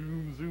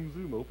 zoom, zoom,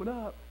 zoom, open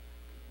up.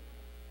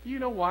 Do you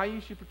know why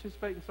you should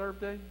participate in Serve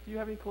Day? Do you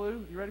have any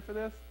clue? You ready for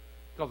this?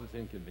 Because it's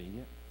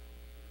inconvenient.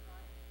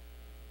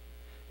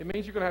 It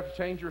means you're going to have to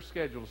change your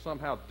schedule to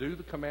somehow do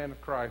the command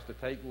of Christ to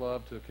take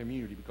love to the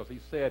community, because he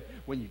said,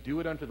 when you do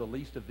it unto the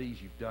least of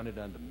these, you've done it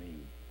unto me.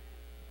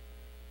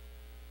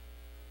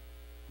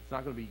 It's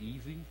not going to be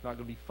easy. It's not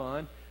going to be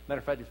fun. Matter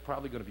of fact, it's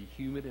probably going to be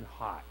humid and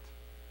hot.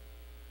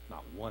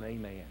 Not one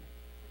amen.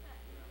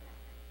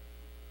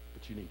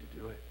 But you need to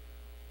do it.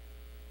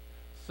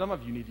 Some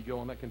of you need to go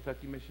on that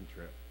Kentucky mission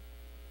trip.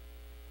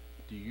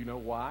 Do you know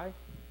why?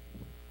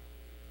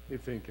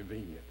 It's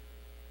inconvenient.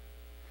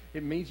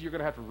 It means you're going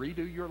to have to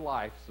redo your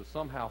life to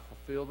somehow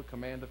fulfill the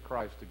command of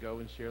Christ to go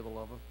and share the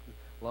love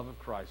of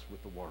Christ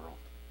with the world.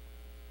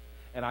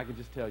 And I can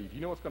just tell you, do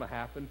you know what's going to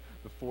happen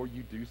before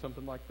you do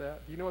something like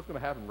that? Do you know what's going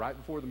to happen right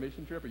before the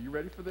mission trip? Are you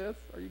ready for this?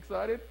 Are you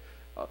excited?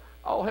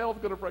 All hell's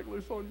going to break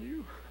loose on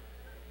you.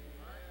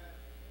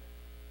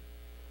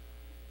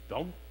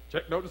 Don't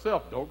check note to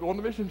self. Don't go on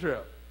the mission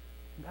trip.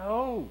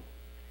 No.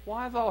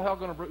 Why is all hell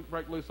going to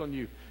break loose on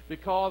you?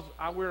 Because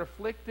we're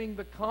afflicting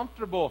the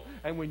comfortable.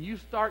 And when you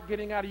start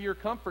getting out of your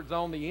comfort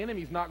zone, the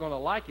enemy's not going to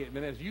like it.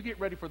 And as you get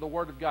ready for the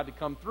Word of God to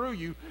come through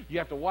you, you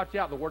have to watch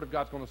out. The Word of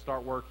God's going to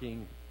start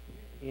working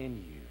in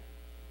you.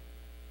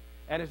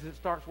 And as it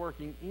starts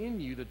working in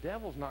you, the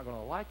devil's not going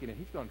to like it, and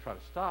he's going to try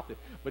to stop it.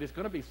 But it's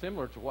going to be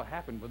similar to what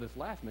happened with this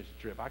last mission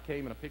trip. I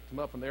came and I picked them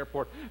up from the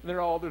airport, and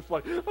they're all just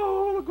like,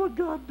 oh, look what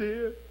God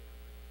did.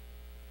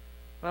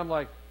 And I'm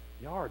like,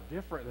 y'all are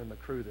different than the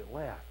crew that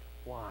left.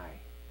 Why?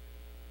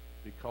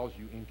 Because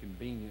you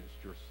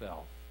inconvenienced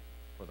yourself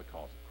for the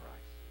cause of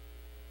Christ.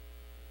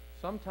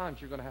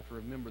 Sometimes you're going to have to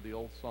remember the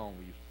old song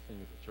we used to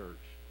sing as a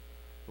church.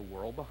 The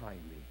world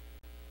behind me,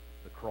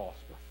 the cross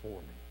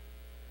before me,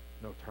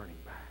 no turning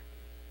back.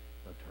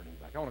 No turning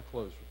back. I want to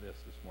close with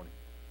this morning.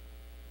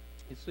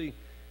 You see,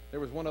 there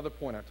was one other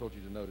point I told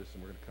you to notice,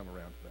 and we're going to come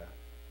around to that.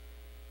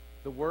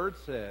 The Word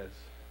says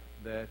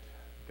that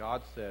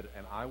God said,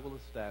 and I will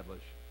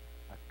establish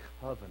a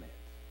covenant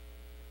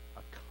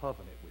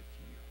with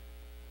you.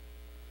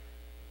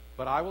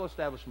 But I will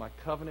establish my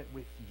covenant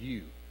with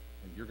you,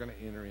 and you're going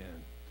to enter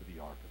into the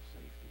ark of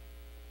safety.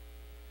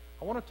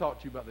 I want to talk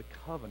to you about the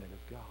covenant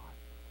of God.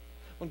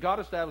 When God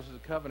establishes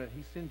a covenant,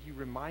 he sends you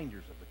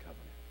reminders of the covenant.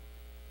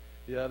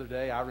 The other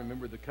day, I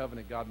remembered the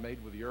covenant God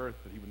made with the earth,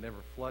 that he would never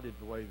flood it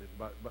the way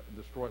that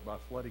destroy it by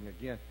flooding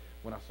again,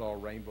 when I saw a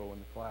rainbow in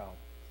the clouds.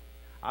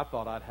 I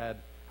thought I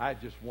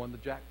had just won the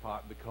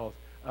jackpot, because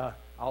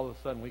all of a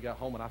sudden we got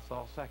home and I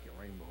saw a second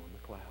rainbow in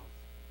the clouds.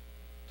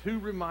 2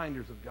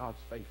 reminders of God's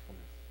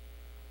faithfulness.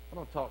 I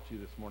want to talk to you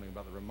this morning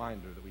about the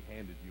reminder that we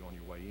handed you on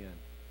your way in.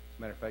 As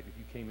a matter of fact, if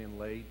you came in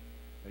late,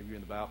 maybe you're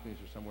in the balconies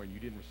or somewhere and you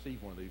didn't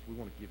receive one of these, we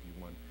want to give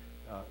you one.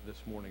 this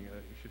morning,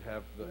 you should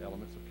have the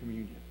elements of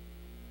communion.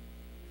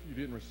 If you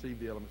didn't receive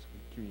the elements of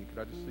communion,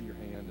 could I just see your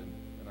hand,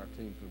 and our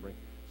team's going to bring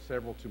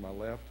several to my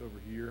left over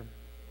here,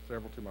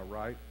 several to my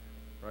right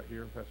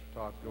here. Pastor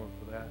Todd's going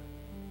for that.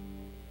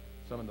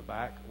 Some in the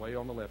back, way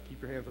on the left.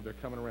 Keep your hands up. They're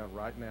coming around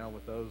right now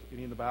with those.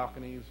 Any in the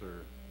balconies?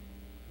 Or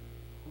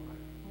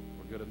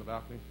we're good in the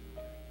balconies?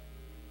 All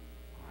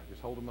right,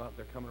 just hold them up.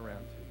 They're coming around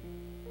too.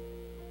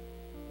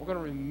 We're going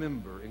to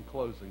remember in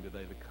closing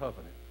today the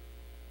covenant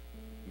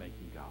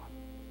making God.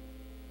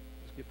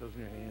 Just get those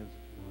in your hands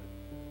if you would.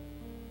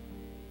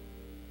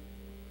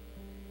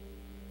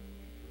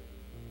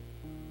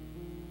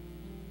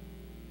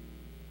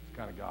 It's the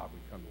kind of God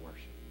we've come to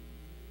worship.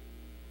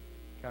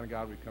 The kind of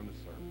God we've come to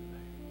serve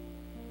today.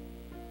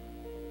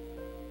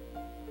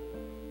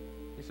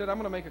 He said, I'm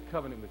going to make a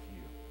covenant with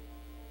you.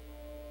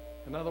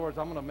 In other words,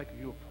 I'm going to make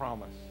you a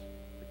promise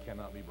that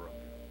cannot be broken.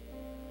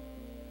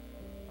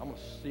 I'm going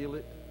to seal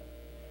it.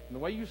 And the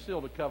way you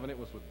sealed a covenant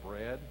was with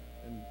bread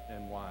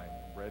and wine,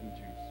 bread and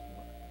juice,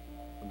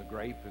 from the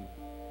grape and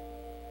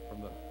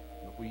from the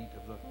wheat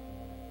of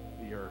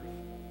the earth.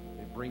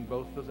 They bring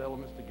both those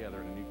elements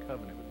together and a new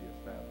covenant would be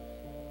established.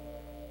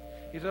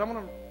 He said, I'm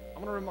going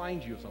to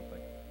remind you of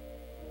something,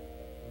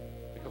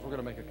 because we're going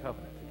to make a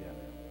covenant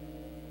together.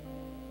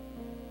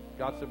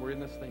 God said we're in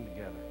this thing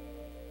together,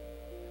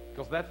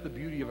 because that's the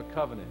beauty of a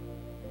covenant.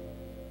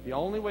 The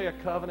only way a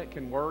covenant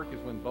can work is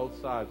when both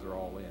sides are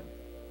all in.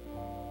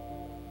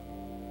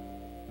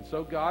 And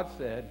so God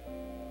said,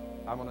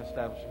 I'm going to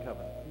establish a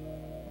covenant,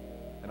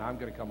 and I'm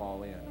going to come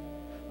all in.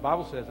 The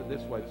Bible says it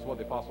this way. This is what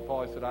the Apostle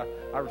Paul said.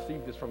 I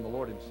received this from the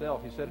Lord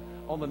himself. He said,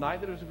 on the night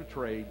that he was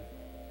betrayed,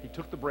 he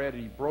took the bread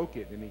and he broke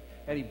it, and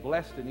he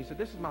blessed it, and he said,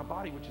 this is my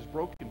body which is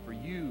broken for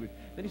you. And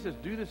then he says,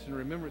 do this in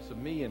remembrance of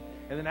me. And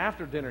then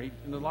after dinner, in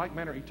the like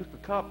manner, he took the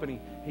cup and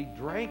he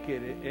drank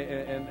it,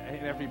 and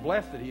after he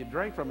blessed it, he had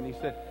drank from it, and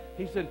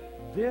he said,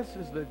 this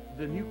is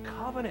the new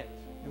covenant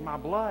in my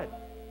blood.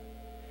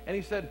 And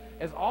he said,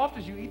 as often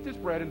as you eat this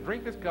bread and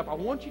drink this cup, I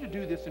want you to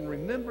do this in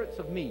remembrance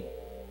of me.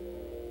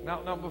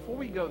 Now, before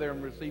we go there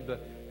and receive the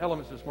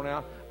elements this morning,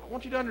 I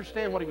want you to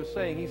understand what he was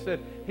saying.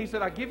 He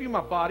said, I give you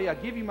my body, I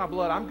give you my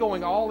blood. I'm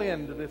going all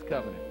into this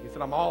covenant. He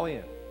said, I'm all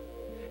in.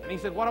 And he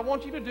said, what I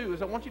want you to do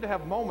is I want you to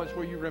have moments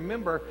where you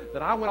remember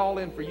that I went all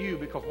in for you,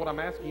 because what I'm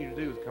asking you to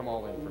do is come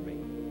all in for me.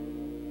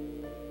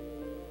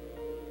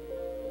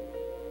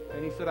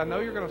 And he said, I know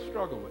you're going to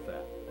struggle with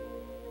that,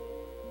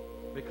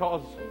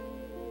 because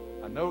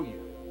I know you.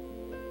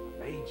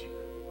 I made you.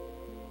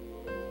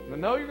 And I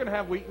know you're going to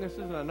have weaknesses,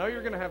 and I know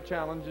you're going to have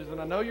challenges,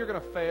 and I know you're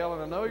going to fail,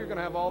 and I know you're going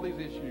to have all these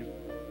issues.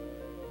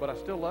 But I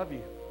still love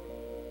you.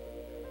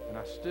 And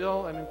I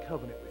still am in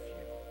covenant with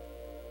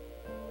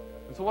you.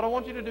 And so what I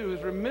want you to do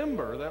is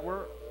remember that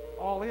we're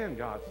all in,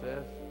 God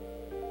says.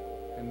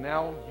 And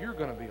now you're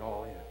going to be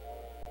all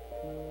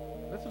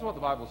in. This is what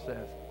the Bible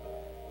says.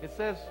 It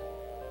says,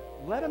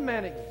 let a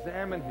man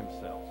examine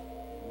himself,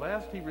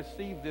 lest he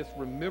receive this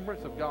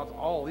remembrance of God's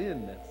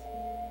all-inness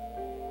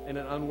in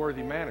an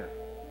unworthy manner.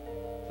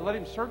 So let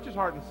him search his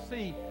heart and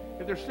see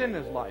if there's sin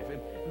in his life.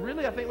 And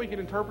really, I think we can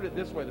interpret it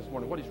this way this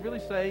morning. What he's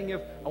really saying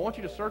is, I want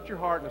you to search your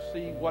heart and to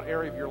see what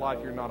area of your life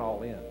you're not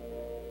all in.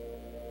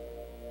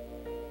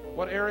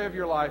 What area of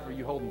your life are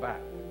you holding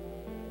back?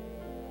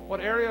 What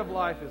area of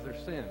life is there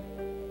sin?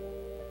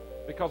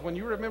 Because when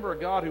you remember a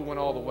God who went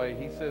all the way,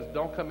 he says,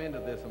 don't come into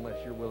this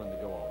unless you're willing to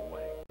go all the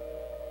way.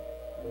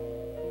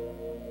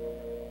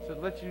 So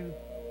let you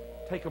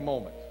take a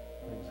moment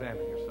and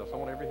examine yourself. So I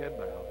want every head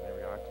bowed and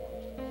every eye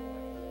closed.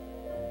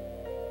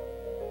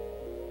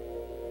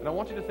 And I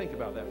want you to think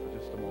about that for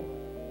just a moment.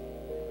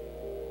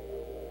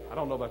 I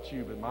don't know about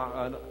you, but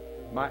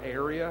my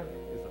area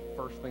is the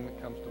first thing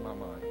that comes to my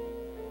mind.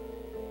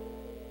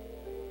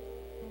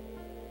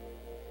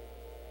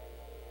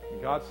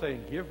 And God's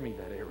saying, give me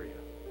that area.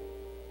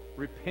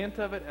 Repent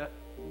of it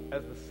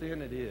as the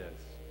sin it is.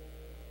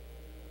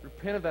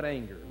 Repent of that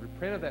anger.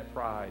 Repent of that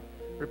pride.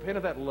 Repent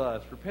of that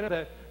lust. Repent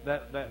of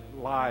that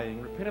lying.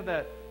 Repent of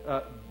that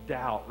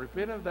doubt.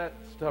 Repent of that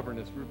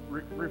stubbornness.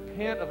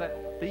 Repent of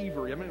that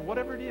thievery. I mean,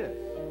 whatever it is.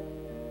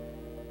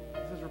 He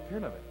says,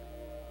 repent of it.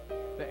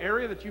 The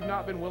area that you've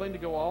not been willing to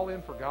go all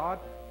in for God,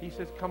 he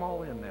says, come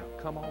all in now.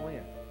 Come all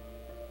in.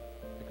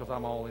 Because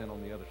I'm all in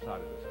on the other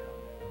side of this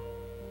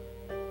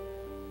covenant.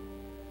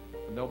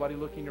 With nobody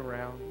looking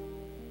around.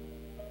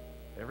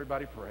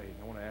 Everybody praying.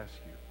 I want to ask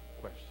you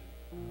a question.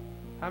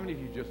 How many of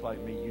you, just like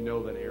me, you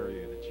know that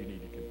area that you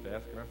need to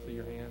confess? Can I see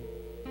your hand?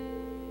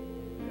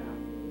 Yeah.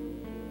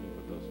 You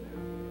put those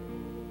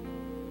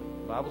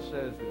down. The Bible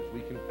says that as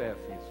we confess,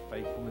 he is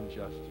faithful and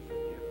just to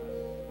forgive us.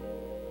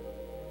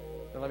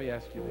 Now let me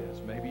ask you this.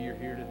 Maybe you're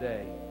here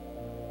today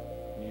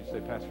and you say,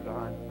 Pastor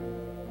Don,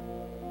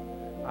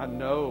 I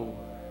know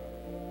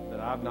that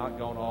I've not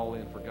gone all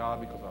in for God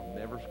because I've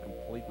never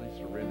completely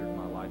surrendered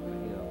my life to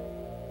him.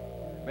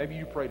 Maybe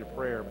you prayed a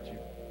prayer, but you've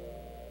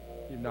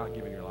not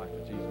given your life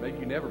to Jesus. Maybe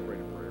you never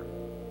prayed a prayer.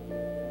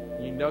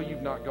 You know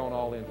you've not gone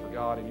all in for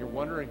God, and you're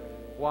wondering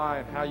why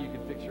and how you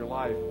can fix your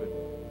life, but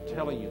I'm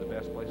telling you the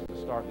best place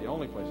to start, the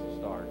only place to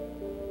start,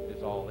 is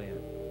is all in.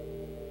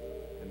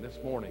 And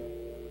this morning,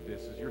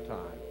 this is your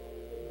time.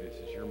 This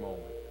is your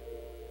moment.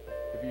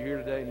 If you're here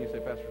today and you say,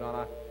 Pastor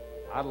Don,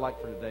 I'd like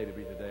for today to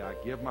be the day I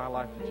give my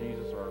life to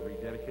Jesus or I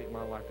rededicate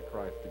my life to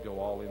Christ to go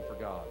all in for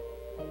God.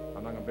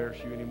 I'm not going to embarrass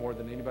you any more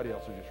than anybody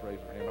else who just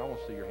raised their hand, but I want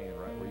to see your hand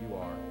right where you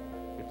are.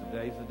 If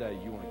today's the day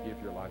you want to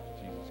give your life to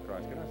Jesus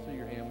Christ, can I see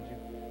your hand? Would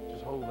you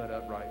just hold that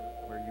up right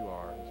where you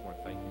are? I just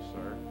want to thank you,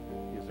 sir.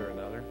 Is there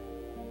another?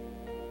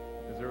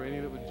 Is there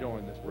any that would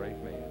join this brave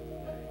man?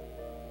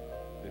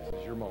 This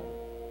is your moment.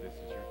 This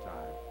is your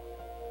time.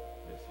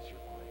 This is your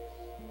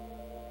place.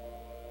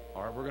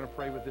 All right, we're going to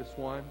pray with this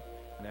one.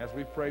 And as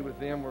we pray with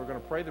them, we're going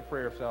to pray the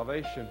prayer of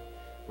salvation,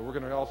 but we're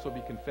going to also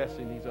be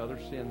confessing these other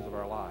sins of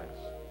our lives.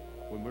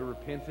 When we're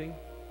repenting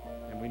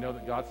and we know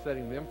that God's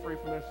setting them free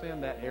from their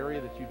sin, that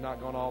area that you've not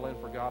gone all in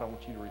for God, I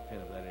want you to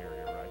repent of that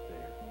area right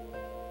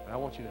there. And I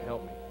want you to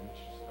help me.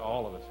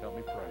 All of us, help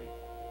me pray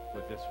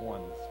with this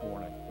one this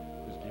morning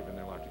who's given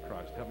their life to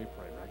Christ. Help me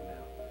pray right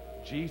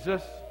now.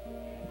 Jesus,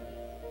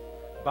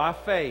 by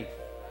faith,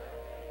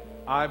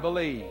 I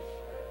believe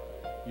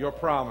your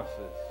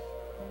promises.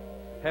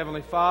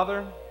 Heavenly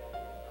Father,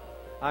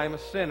 I am a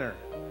sinner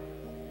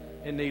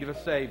in need of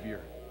a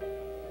Savior.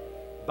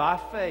 By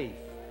faith,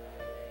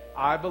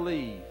 I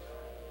believe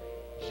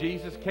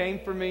Jesus came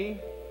for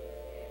me,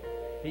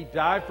 He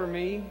died for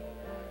me,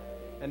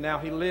 and now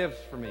He lives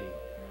for me.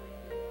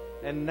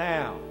 And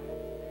now,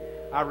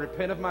 I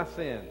repent of my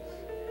sins.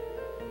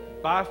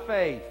 By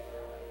faith,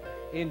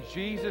 in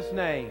Jesus'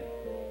 name,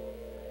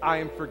 I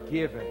am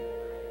forgiven.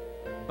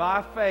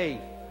 By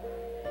faith,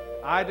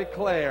 I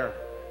declare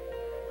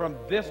from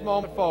this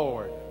moment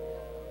forward,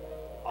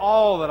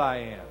 all that I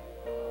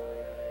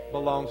am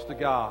belongs to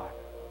God.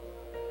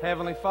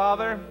 Heavenly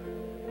Father,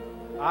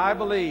 I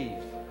believe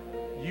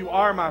you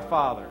are my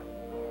Father.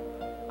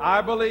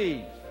 I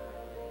believe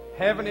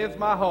heaven is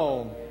my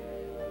home.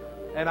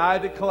 And I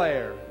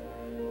declare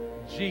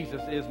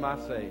Jesus is my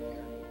Savior.